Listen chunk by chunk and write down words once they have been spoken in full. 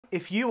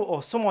if you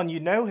or someone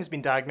you know has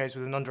been diagnosed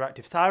with an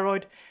underactive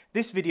thyroid,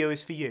 this video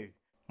is for you.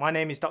 My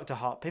name is Dr.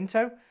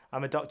 Hart-Pinto,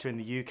 I'm a doctor in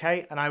the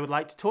UK, and I would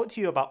like to talk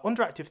to you about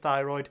underactive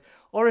thyroid,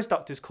 or as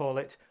doctors call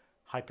it,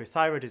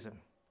 hypothyroidism.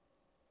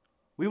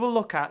 We will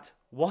look at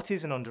what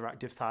is an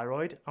underactive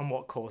thyroid and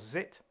what causes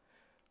it.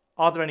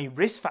 Are there any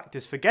risk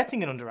factors for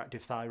getting an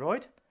underactive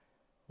thyroid?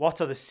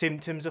 What are the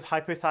symptoms of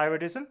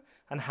hypothyroidism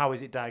and how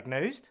is it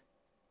diagnosed?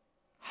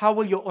 How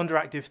will your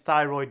underactive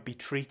thyroid be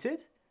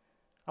treated?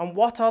 And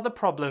what are the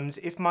problems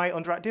if my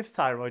underactive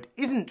thyroid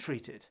isn't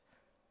treated?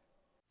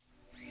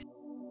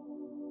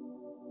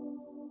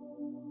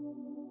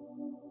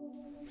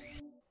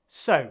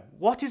 So,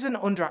 what is an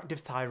underactive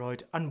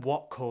thyroid and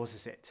what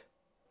causes it?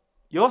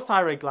 Your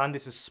thyroid gland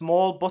is a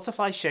small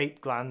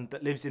butterfly-shaped gland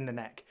that lives in the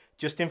neck,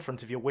 just in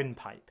front of your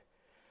windpipe.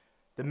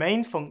 The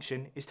main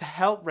function is to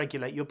help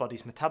regulate your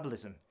body's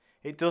metabolism.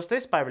 It does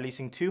this by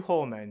releasing two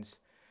hormones,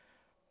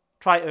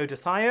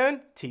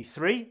 triiodothyronine,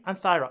 T3,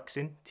 and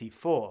thyroxine,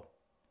 T4.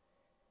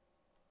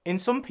 In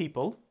some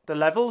people, the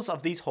levels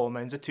of these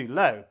hormones are too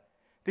low.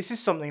 This is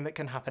something that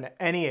can happen at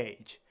any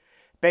age.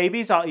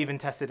 Babies are even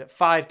tested at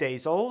 5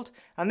 days old,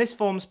 and this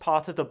forms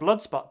part of the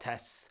blood spot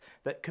tests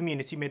that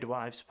community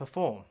midwives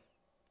perform.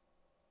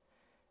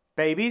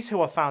 Babies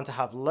who are found to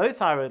have low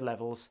thyroid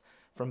levels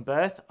from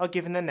birth are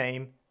given the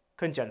name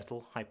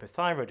congenital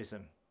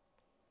hypothyroidism.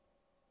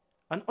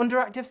 An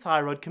underactive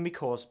thyroid can be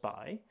caused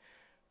by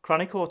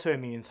chronic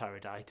autoimmune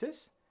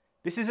thyroiditis.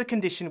 This is a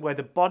condition where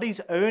the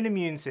body's own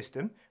immune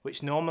system,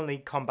 which normally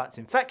combats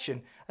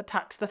infection,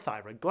 attacks the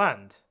thyroid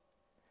gland.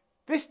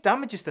 This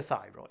damages the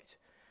thyroid,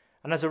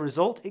 and as a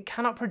result, it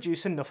cannot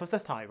produce enough of the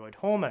thyroid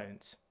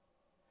hormones.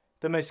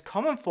 The most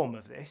common form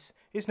of this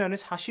is known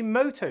as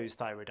Hashimoto's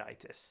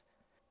thyroiditis.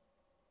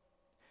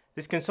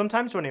 This can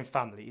sometimes run in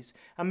families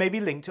and may be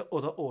linked to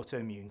other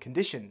autoimmune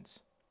conditions.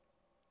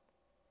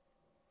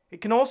 It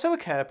can also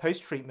occur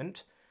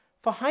post-treatment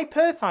for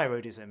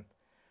hyperthyroidism,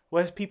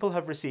 where people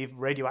have received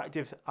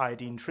radioactive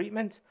iodine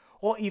treatment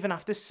or even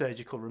after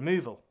surgical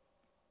removal.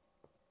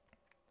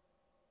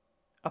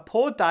 A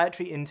poor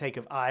dietary intake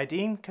of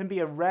iodine can be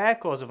a rare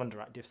cause of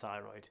underactive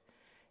thyroid.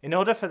 In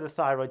order for the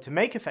thyroid to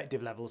make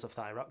effective levels of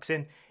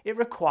thyroxine, it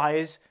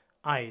requires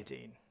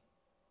iodine.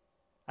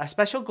 A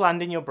special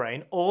gland in your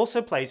brain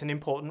also plays an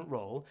important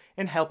role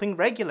in helping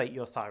regulate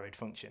your thyroid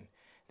function.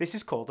 This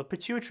is called the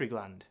pituitary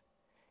gland.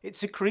 It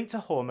secretes a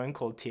hormone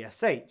called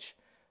TSH,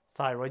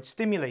 thyroid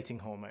stimulating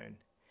hormone.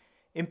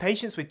 In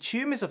patients with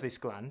tumours of this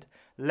gland,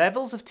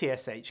 levels of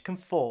TSH can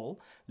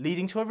fall,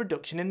 leading to a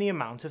reduction in the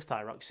amount of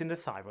thyroxine the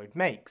thyroid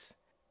makes.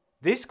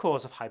 This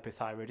cause of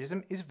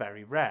hypothyroidism is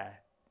very rare.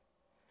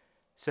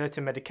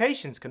 Certain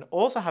medications can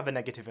also have a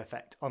negative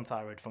effect on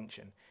thyroid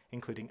function,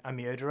 including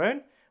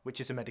amiodarone, which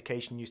is a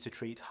medication used to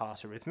treat heart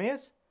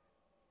arrhythmias,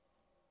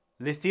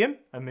 lithium,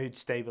 a mood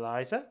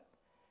stabilizer,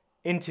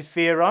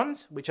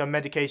 interferons, which are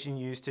medication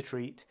used to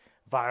treat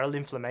viral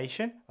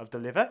inflammation of the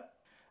liver,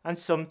 and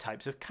some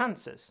types of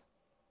cancers.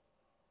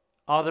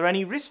 Are there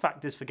any risk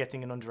factors for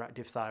getting an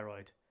underactive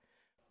thyroid?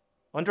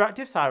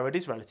 Underactive thyroid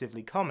is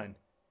relatively common.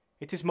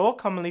 It is more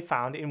commonly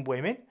found in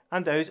women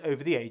and those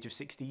over the age of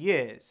 60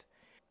 years.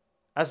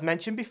 As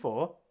mentioned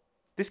before,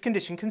 this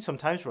condition can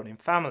sometimes run in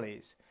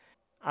families,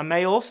 and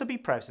may also be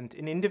present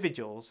in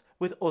individuals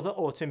with other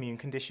autoimmune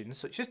conditions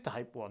such as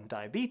type 1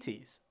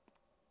 diabetes.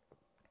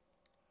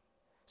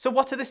 So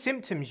what are the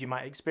symptoms you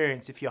might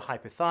experience if you're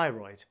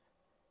hypothyroid?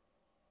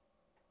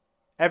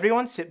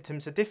 Everyone's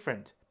symptoms are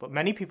different, but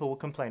many people will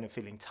complain of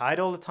feeling tired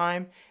all the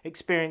time,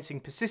 experiencing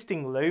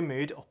persisting low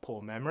mood or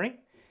poor memory,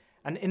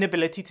 an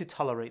inability to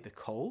tolerate the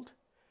cold.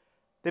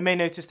 They may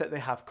notice that they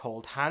have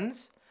cold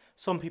hands.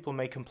 Some people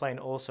may complain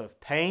also of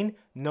pain,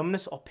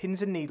 numbness, or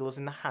pins and needles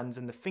in the hands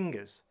and the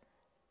fingers.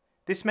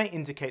 This may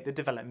indicate the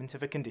development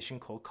of a condition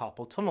called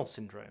carpal tunnel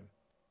syndrome.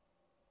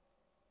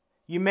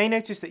 You may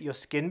notice that your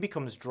skin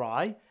becomes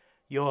dry,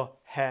 your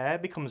hair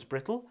becomes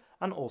brittle,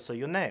 and also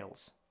your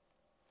nails.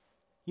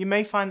 You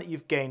may find that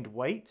you've gained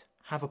weight,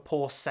 have a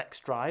poor sex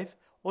drive,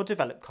 or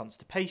develop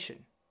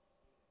constipation.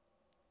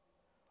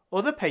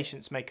 Other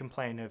patients may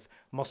complain of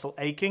muscle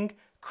aching,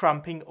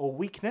 cramping, or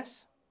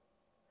weakness.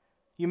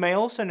 You may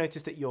also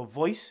notice that your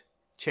voice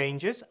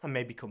changes and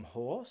may become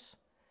hoarse.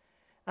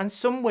 And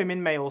some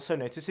women may also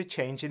notice a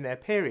change in their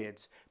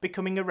periods,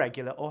 becoming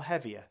irregular or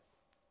heavier.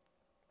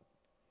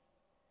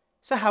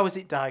 So how is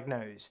it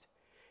diagnosed?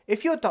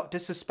 If your doctor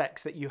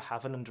suspects that you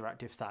have an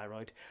underactive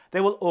thyroid,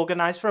 they will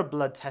organise for a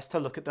blood test to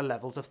look at the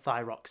levels of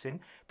thyroxine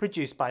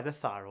produced by the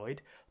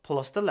thyroid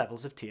plus the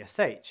levels of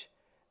TSH.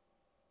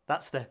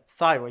 That's the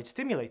thyroid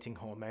stimulating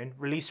hormone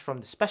released from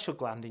the special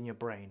gland in your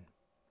brain.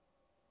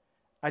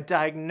 A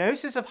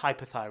diagnosis of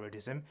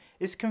hypothyroidism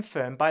is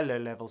confirmed by low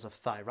levels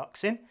of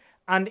thyroxine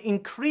and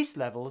increased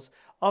levels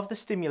of the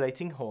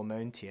stimulating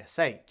hormone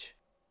TSH.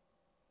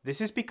 This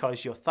is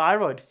because your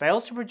thyroid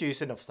fails to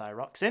produce enough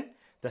thyroxine,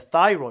 the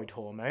thyroid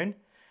hormone,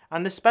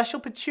 and the special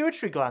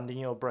pituitary gland in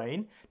your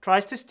brain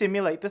tries to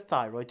stimulate the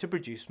thyroid to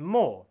produce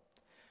more.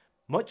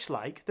 Much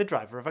like the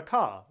driver of a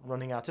car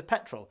running out of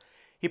petrol.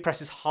 He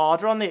presses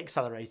harder on the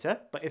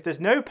accelerator, but if there's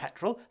no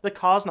petrol, the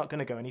car's not going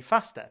to go any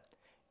faster.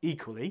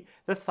 Equally,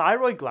 the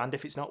thyroid gland,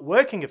 if it's not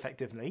working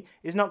effectively,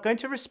 is not going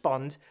to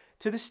respond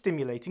to the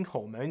stimulating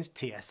hormones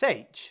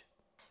TSH.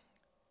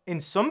 In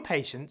some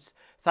patients,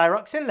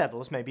 thyroxine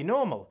levels may be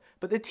normal,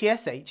 but the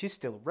TSH is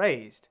still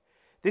raised.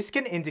 This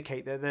can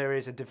indicate that there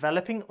is a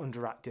developing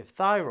underactive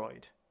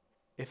thyroid.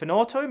 If an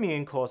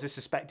autoimmune cause is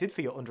suspected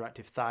for your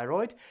underactive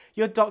thyroid,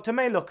 your doctor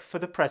may look for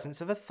the presence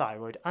of a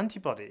thyroid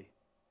antibody.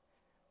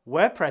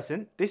 Where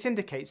present, this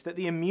indicates that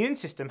the immune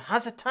system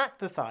has attacked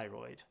the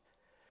thyroid.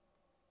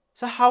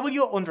 So how will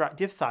your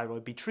underactive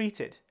thyroid be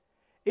treated?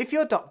 If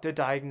your doctor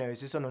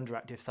diagnoses an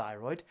underactive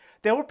thyroid,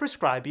 they will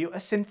prescribe you a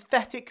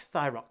synthetic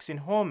thyroxine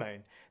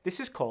hormone. This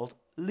is called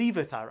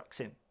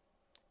levothyroxine.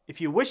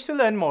 If you wish to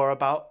learn more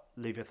about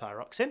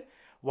levothyroxine,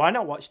 why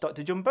not watch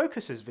Dr.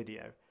 Jumbokas's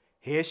video?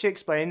 Here she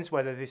explains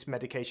whether this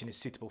medication is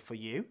suitable for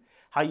you,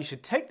 how you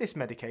should take this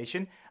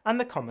medication, and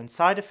the common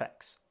side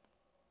effects.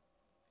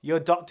 Your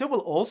doctor will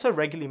also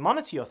regularly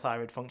monitor your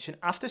thyroid function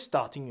after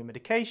starting your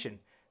medication.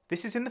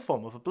 This is in the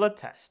form of a blood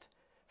test.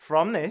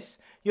 From this,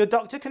 your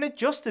doctor can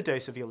adjust the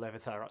dose of your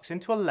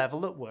levothyroxine to a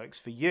level that works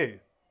for you.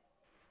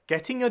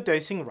 Getting your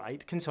dosing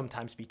right can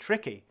sometimes be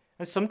tricky,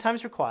 and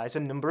sometimes requires a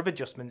number of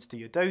adjustments to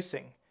your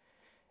dosing.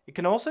 It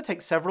can also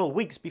take several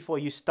weeks before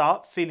you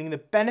start feeling the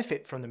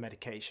benefit from the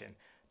medication.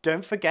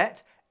 Don't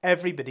forget,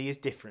 everybody is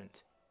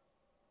different.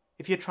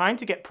 If you're trying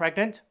to get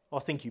pregnant,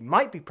 or think you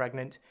might be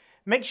pregnant,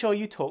 make sure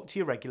you talk to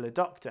your regular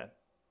doctor,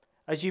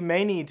 as you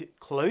may need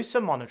closer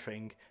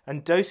monitoring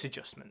and dose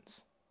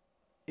adjustments.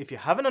 If you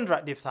have an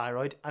underactive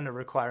thyroid and are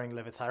requiring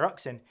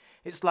levothyroxine,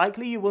 it's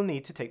likely you will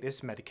need to take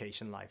this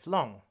medication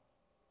lifelong.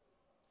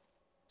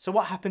 So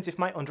what happens if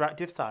my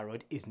underactive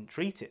thyroid isn't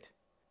treated?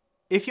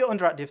 If your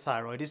underactive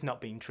thyroid is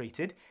not being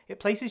treated, it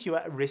places you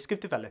at risk of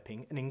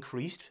developing an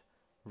increased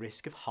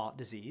risk of heart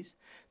disease.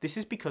 This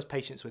is because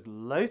patients with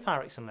low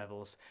thyroxine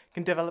levels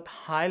can develop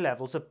high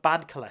levels of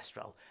bad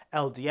cholesterol,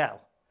 LDL,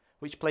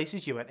 which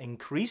places you at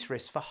increased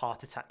risk for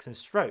heart attacks and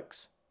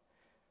strokes.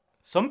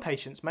 Some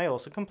patients may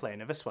also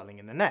complain of a swelling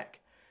in the neck.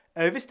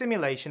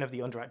 Overstimulation of the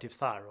underactive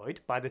thyroid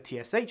by the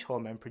TSH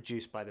hormone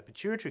produced by the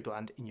pituitary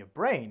gland in your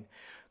brain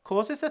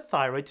causes the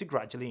thyroid to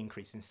gradually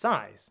increase in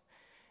size.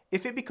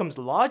 If it becomes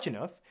large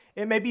enough,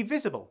 it may be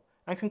visible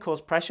and can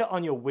cause pressure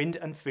on your wind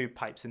and food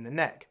pipes in the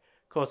neck,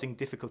 causing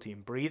difficulty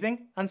in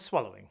breathing and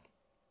swallowing.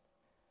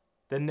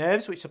 The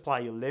nerves which supply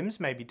your limbs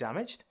may be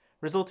damaged,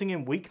 resulting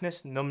in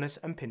weakness, numbness,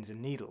 and pins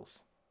and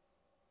needles.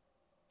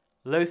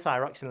 Low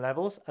thyroxine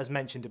levels, as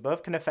mentioned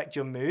above, can affect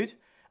your mood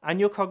and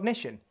your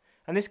cognition,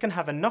 and this can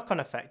have a knock-on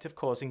effect of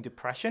causing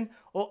depression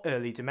or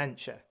early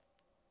dementia.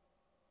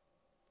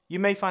 You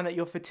may find that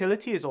your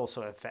fertility is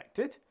also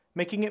affected,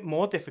 making it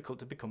more difficult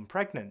to become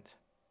pregnant.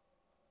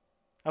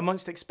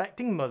 Amongst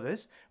expecting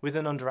mothers with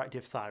an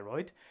underactive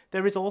thyroid,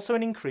 there is also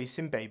an increase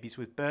in babies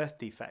with birth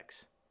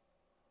defects.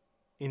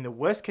 In the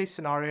worst case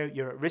scenario,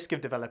 you're at risk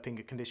of developing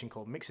a condition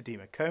called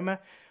myxedema coma,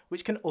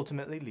 which can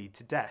ultimately lead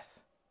to death.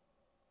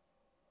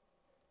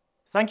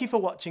 Thank you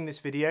for watching this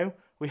video.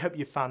 We hope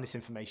you found this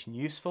information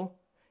useful.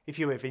 If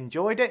you have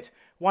enjoyed it,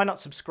 why not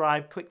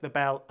subscribe, click the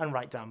bell, and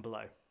write down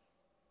below.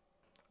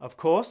 Of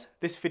course,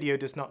 this video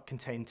does not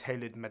contain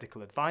tailored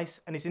medical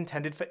advice and is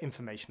intended for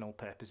informational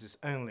purposes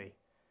only.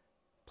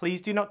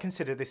 Please do not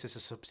consider this as a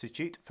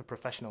substitute for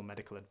professional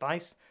medical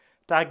advice,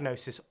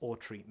 diagnosis, or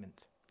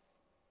treatment.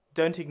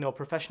 Don't ignore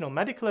professional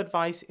medical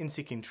advice in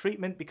seeking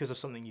treatment because of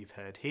something you've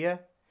heard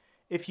here.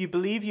 If you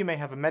believe you may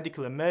have a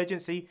medical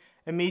emergency,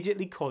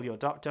 immediately call your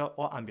doctor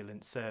or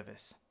ambulance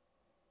service.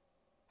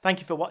 Thank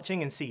you for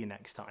watching and see you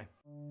next time.